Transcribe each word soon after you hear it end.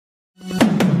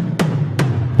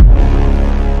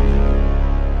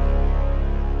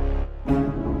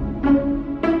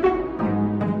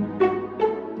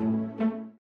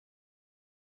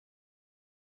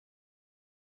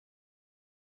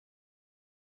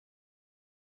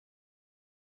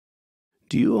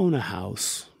Do you own a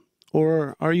house,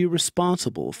 or are you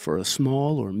responsible for a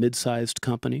small or mid-sized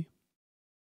company?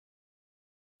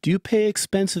 Do you pay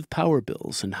expensive power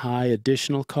bills and high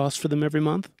additional costs for them every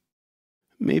month?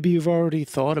 Maybe you've already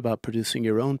thought about producing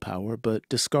your own power, but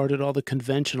discarded all the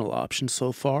conventional options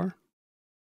so far?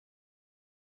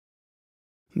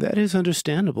 That is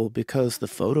understandable because the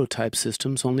phototype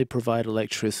systems only provide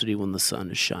electricity when the sun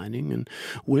is shining, and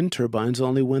wind turbines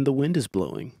only when the wind is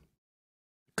blowing.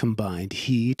 Combined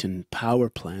heat and power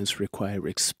plants require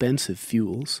expensive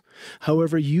fuels.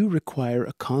 However, you require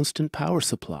a constant power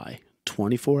supply,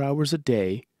 24 hours a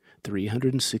day,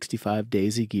 365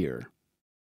 days a year.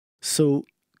 So,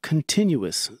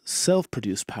 continuous,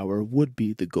 self-produced power would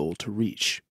be the goal to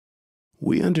reach.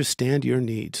 We understand your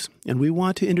needs, and we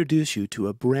want to introduce you to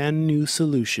a brand new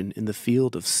solution in the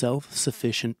field of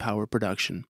self-sufficient power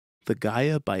production, the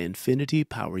Gaia by Infinity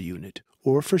Power Unit,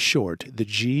 or for short, the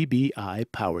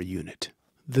GBI Power Unit.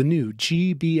 The new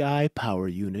GBI Power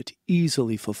Unit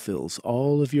easily fulfills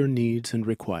all of your needs and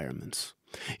requirements.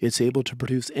 It's able to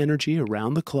produce energy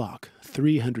around the clock,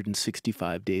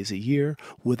 365 days a year,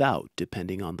 without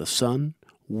depending on the sun,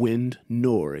 wind,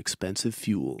 nor expensive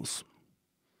fuels.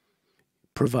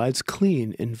 Provides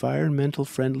clean,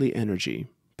 environmental-friendly energy.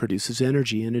 Produces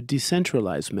energy in a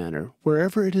decentralized manner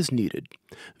wherever it is needed.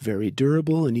 Very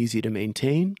durable and easy to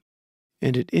maintain.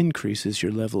 And it increases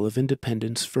your level of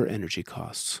independence for energy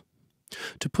costs.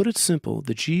 To put it simple,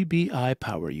 the GBI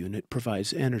Power Unit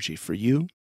provides energy for you,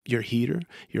 your heater,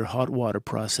 your hot water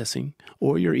processing,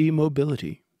 or your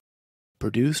e-mobility.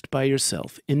 Produced by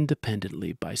yourself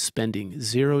independently by spending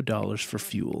 $0 for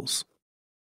fuels.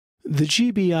 The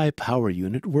GBI Power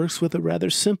Unit works with a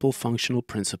rather simple functional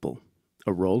principle.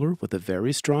 A roller with a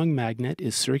very strong magnet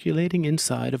is circulating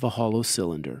inside of a hollow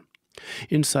cylinder.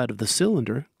 Inside of the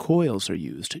cylinder, coils are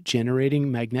used, generating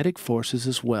magnetic forces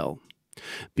as well.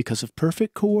 Because of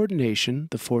perfect coordination,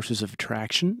 the forces of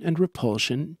attraction and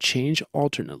repulsion change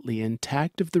alternately in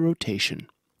tact of the rotation.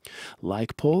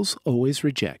 Like poles always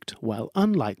reject, while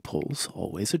unlike poles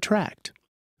always attract.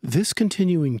 This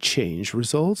continuing change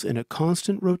results in a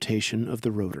constant rotation of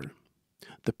the rotor.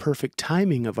 The perfect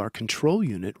timing of our control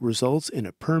unit results in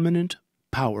a permanent,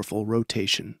 powerful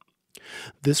rotation.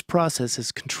 This process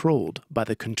is controlled by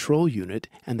the control unit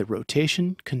and the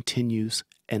rotation continues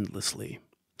endlessly.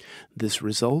 This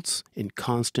results in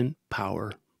constant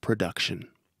power production.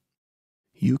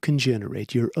 You can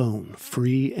generate your own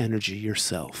free energy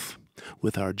yourself.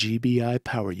 With our GBI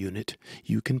Power Unit,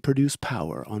 you can produce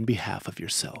power on behalf of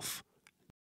yourself.